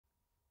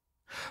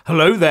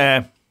Hello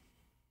there.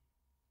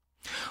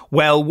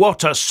 Well,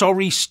 what a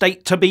sorry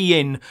state to be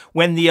in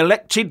when the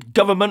elected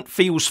government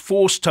feels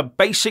forced to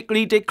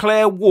basically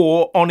declare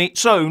war on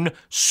its own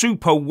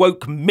super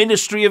woke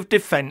Ministry of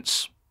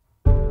Defence.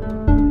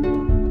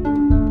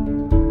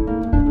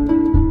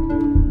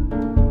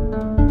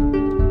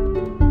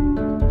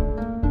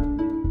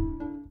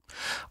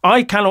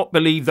 I cannot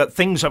believe that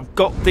things have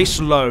got this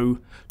low,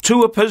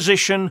 to a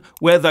position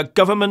where the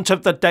government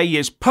of the day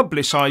is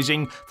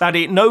publicising that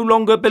it no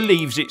longer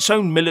believes its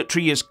own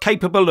military is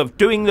capable of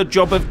doing the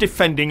job of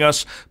defending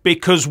us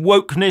because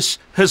wokeness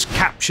has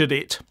captured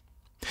it.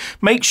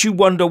 Makes you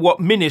wonder what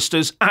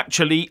ministers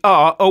actually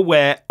are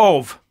aware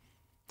of.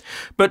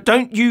 But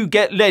don't you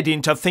get led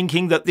into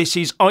thinking that this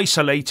is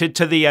isolated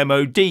to the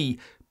MOD,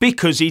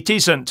 because it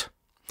isn't.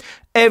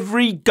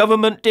 Every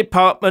government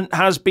department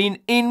has been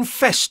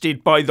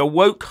infested by the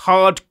woke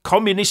hard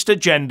communist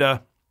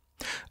agenda.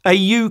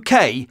 A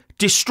UK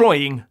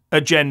destroying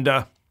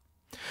agenda.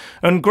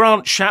 And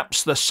Grant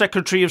Shapps, the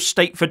Secretary of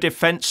State for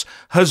Defence,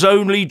 has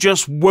only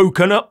just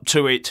woken up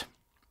to it.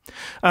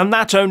 And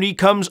that only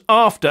comes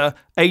after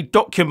a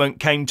document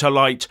came to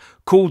light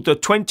called the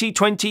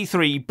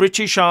 2023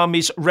 British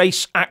Army's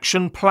Race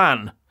Action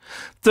Plan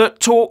that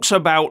talks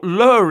about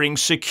lowering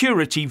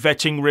security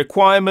vetting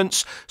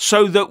requirements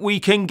so that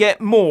we can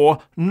get more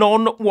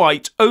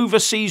non-white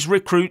overseas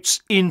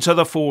recruits into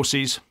the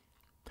forces.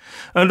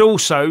 And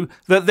also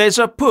that there's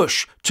a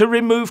push to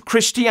remove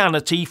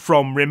Christianity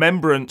from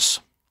remembrance.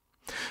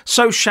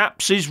 So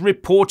Shapps is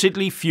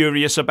reportedly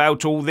furious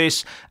about all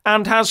this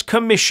and has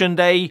commissioned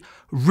a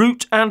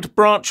root and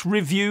branch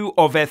review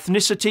of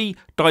ethnicity,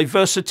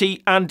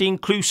 diversity and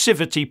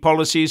inclusivity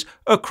policies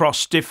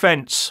across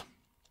defence.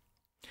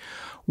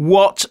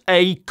 What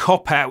a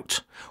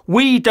cop-out.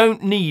 We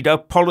don't need a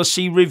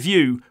policy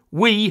review.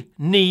 We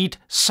need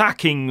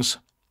sackings.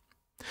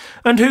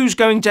 And who's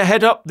going to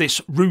head up this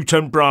root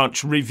and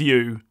branch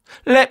review?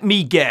 Let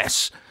me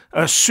guess.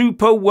 A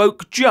super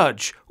woke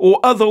judge or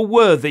other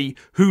worthy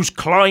who's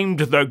climbed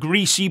the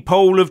greasy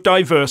pole of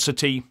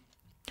diversity?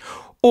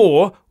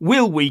 Or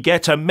will we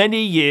get a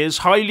many years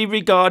highly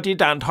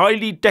regarded and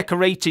highly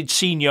decorated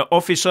senior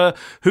officer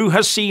who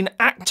has seen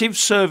active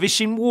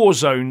service in war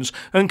zones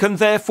and can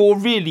therefore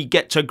really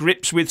get to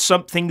grips with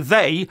something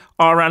they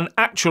are an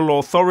actual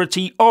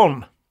authority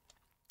on?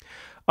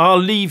 I'll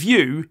leave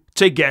you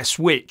to guess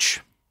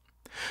which.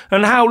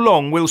 And how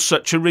long will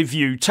such a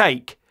review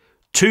take?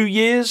 2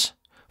 years?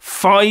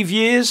 5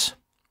 years?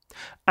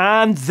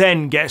 And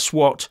then guess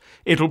what?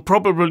 It'll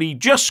probably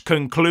just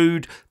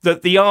conclude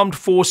that the armed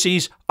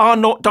forces are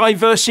not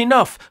diverse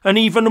enough and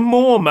even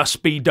more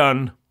must be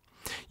done.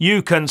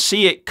 You can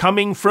see it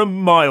coming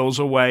from miles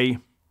away.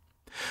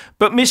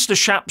 But Mr.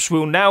 Shapps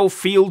will now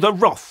feel the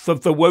wrath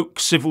of the woke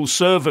civil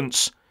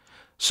servants.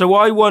 So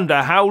I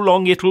wonder how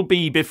long it'll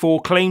be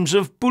before claims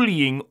of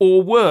bullying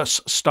or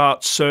worse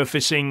start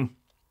surfacing.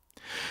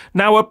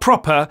 Now a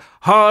proper,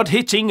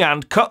 hard-hitting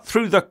and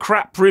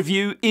cut-through-the-crap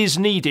review is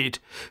needed,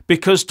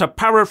 because to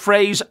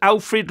paraphrase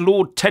Alfred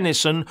Lord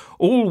Tennyson,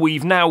 all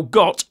we've now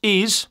got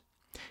is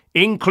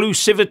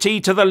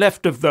inclusivity to the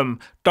left of them,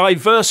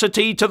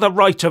 diversity to the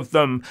right of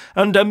them,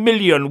 and a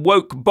million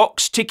woke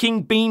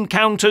box-ticking bean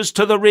counters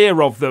to the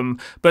rear of them,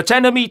 but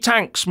enemy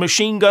tanks,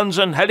 machine guns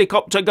and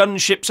helicopter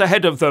gunships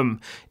ahead of them.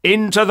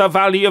 Into the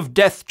valley of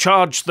death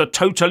charged the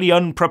totally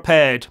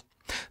unprepared.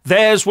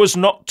 Theirs was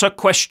not to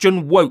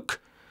question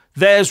woke.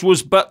 Theirs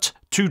was but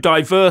to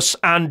diverse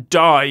and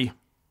die.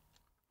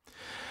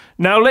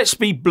 Now let's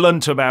be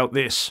blunt about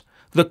this.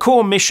 The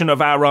core mission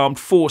of our armed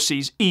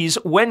forces is,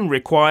 when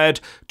required,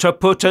 to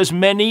put as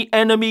many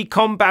enemy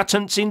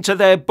combatants into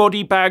their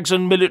body bags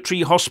and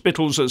military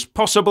hospitals as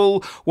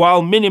possible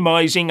while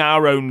minimising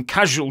our own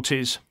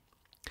casualties.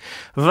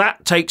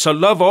 That takes a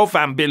love of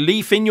and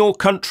belief in your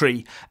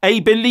country, a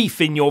belief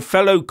in your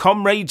fellow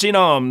comrades in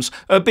arms,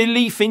 a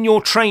belief in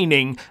your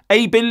training,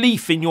 a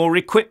belief in your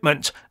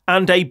equipment,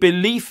 and a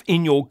belief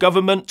in your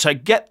government to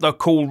get the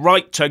call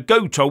right to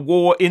go to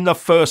war in the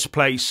first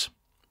place.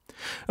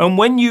 And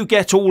when you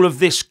get all of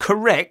this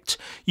correct,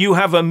 you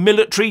have a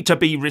military to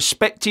be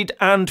respected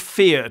and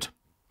feared.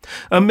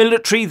 A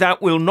military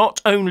that will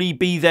not only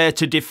be there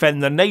to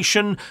defend the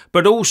nation,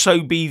 but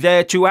also be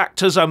there to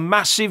act as a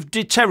massive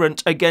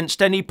deterrent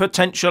against any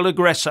potential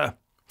aggressor.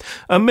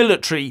 A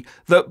military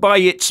that by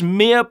its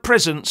mere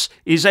presence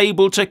is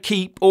able to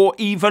keep or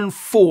even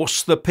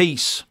force the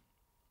peace.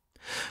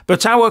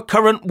 But our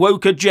current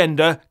woke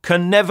agenda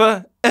can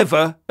never,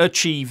 ever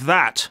achieve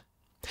that.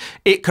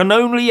 It can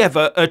only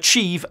ever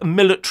achieve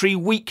military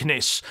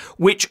weakness,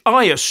 which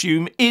I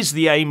assume is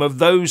the aim of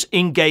those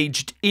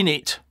engaged in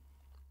it.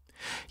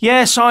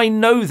 Yes, I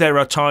know there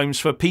are times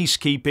for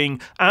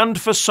peacekeeping and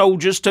for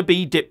soldiers to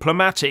be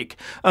diplomatic,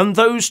 and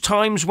those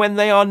times when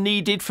they are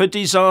needed for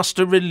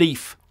disaster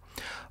relief.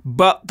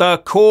 But the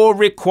core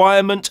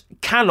requirement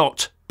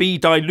cannot be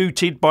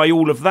diluted by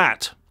all of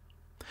that.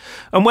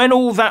 And when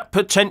all that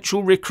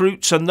potential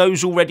recruits and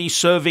those already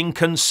serving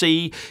can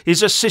see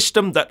is a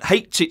system that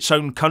hates its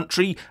own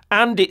country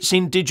and its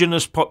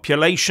indigenous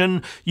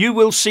population, you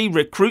will see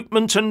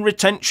recruitment and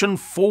retention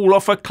fall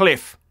off a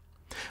cliff.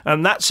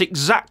 And that's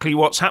exactly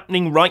what's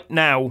happening right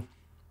now.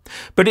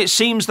 But it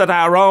seems that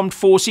our armed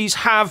forces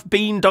have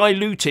been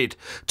diluted,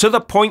 to the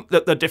point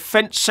that the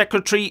Defence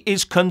Secretary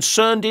is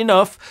concerned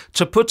enough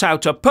to put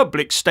out a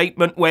public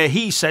statement where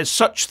he says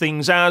such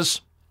things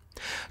as,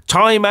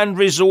 "Time and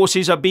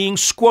resources are being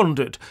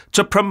squandered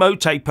to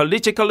promote a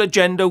political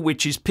agenda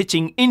which is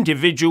pitting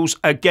individuals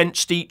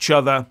against each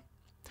other.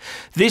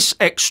 This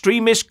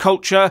extremist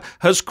culture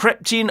has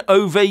crept in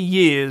over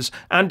years,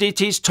 and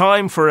it is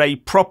time for a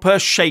proper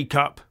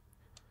shake-up."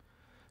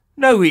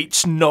 No,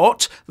 it's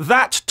not.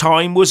 That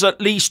time was at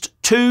least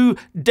 2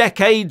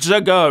 decades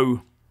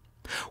ago.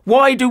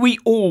 Why do we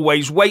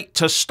always wait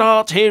to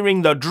start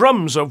hearing the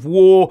drums of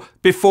war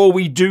before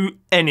we do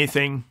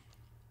anything?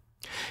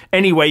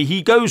 Anyway,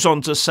 he goes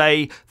on to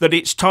say that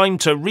it's time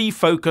to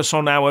refocus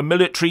on our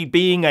military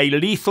being a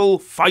lethal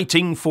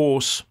fighting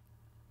force.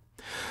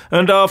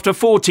 And after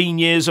 14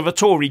 years of a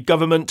Tory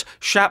government,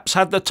 Shapps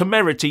had the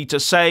temerity to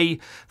say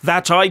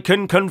that I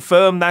can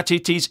confirm that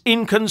it is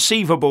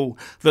inconceivable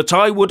that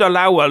I would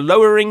allow a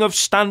lowering of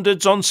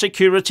standards on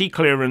security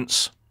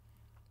clearance.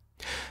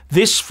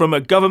 This from a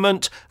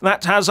government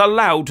that has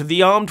allowed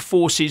the armed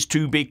forces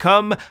to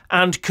become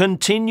and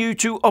continue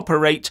to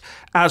operate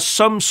as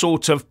some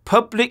sort of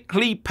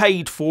publicly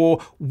paid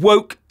for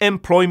woke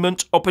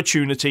employment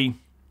opportunity.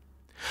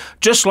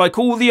 Just like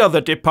all the other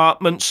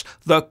departments,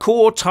 the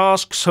core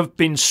tasks have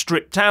been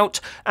stripped out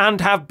and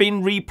have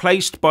been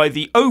replaced by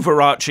the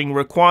overarching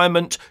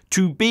requirement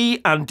to be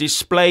and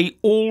display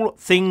all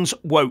things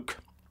woke.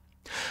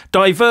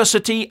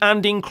 Diversity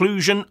and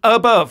inclusion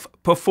above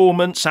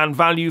performance and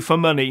value for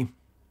money.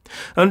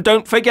 And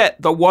don't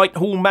forget the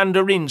Whitehall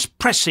Mandarins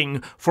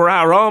pressing for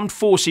our armed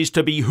forces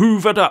to be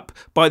hoovered up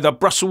by the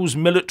Brussels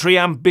military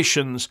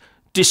ambitions,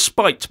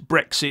 despite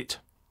Brexit.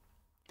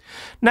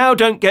 Now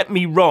don't get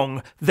me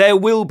wrong, there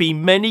will be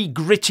many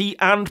gritty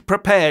and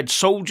prepared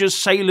soldiers,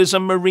 sailors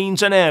and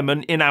marines and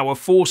airmen in our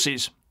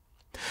forces.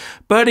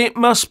 But it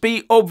must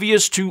be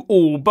obvious to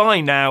all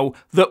by now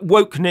that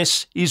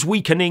wokeness is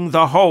weakening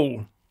the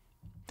whole.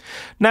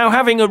 Now,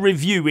 having a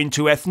review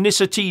into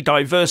ethnicity,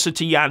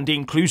 diversity and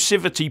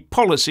inclusivity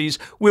policies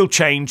will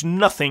change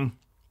nothing.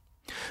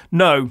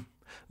 No,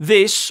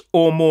 this,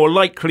 or more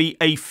likely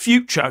a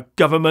future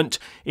government,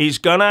 is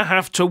gonna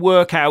have to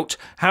work out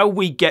how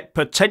we get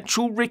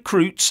potential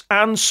recruits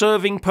and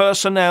serving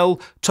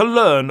personnel to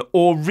learn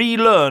or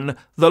relearn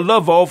the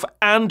love of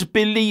and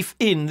belief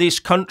in this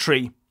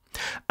country,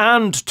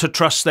 and to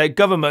trust their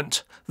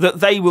government that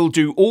they will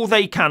do all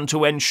they can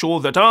to ensure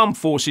that armed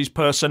forces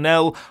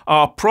personnel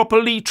are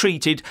properly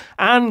treated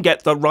and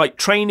get the right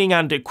training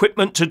and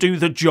equipment to do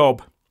the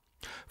job.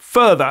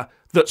 Further,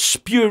 that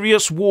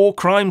spurious war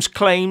crimes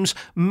claims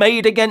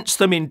made against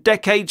them in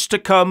decades to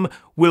come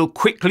will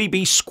quickly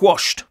be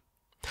squashed,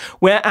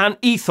 where an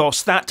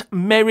ethos that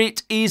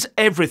merit is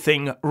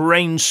everything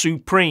reigns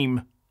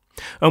supreme,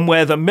 and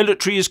where the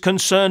military is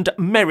concerned,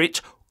 merit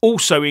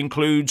also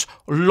includes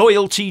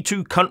loyalty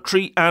to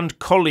country and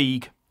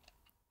colleague.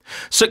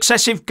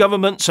 Successive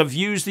governments have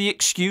used the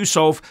excuse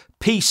of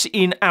peace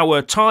in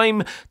our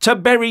time to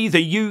bury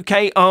the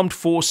UK armed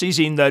forces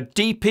in the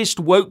deepest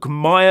woke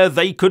mire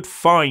they could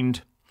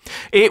find.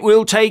 It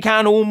will take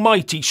an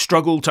almighty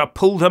struggle to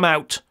pull them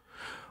out,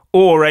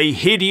 or a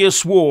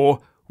hideous war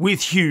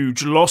with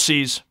huge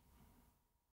losses.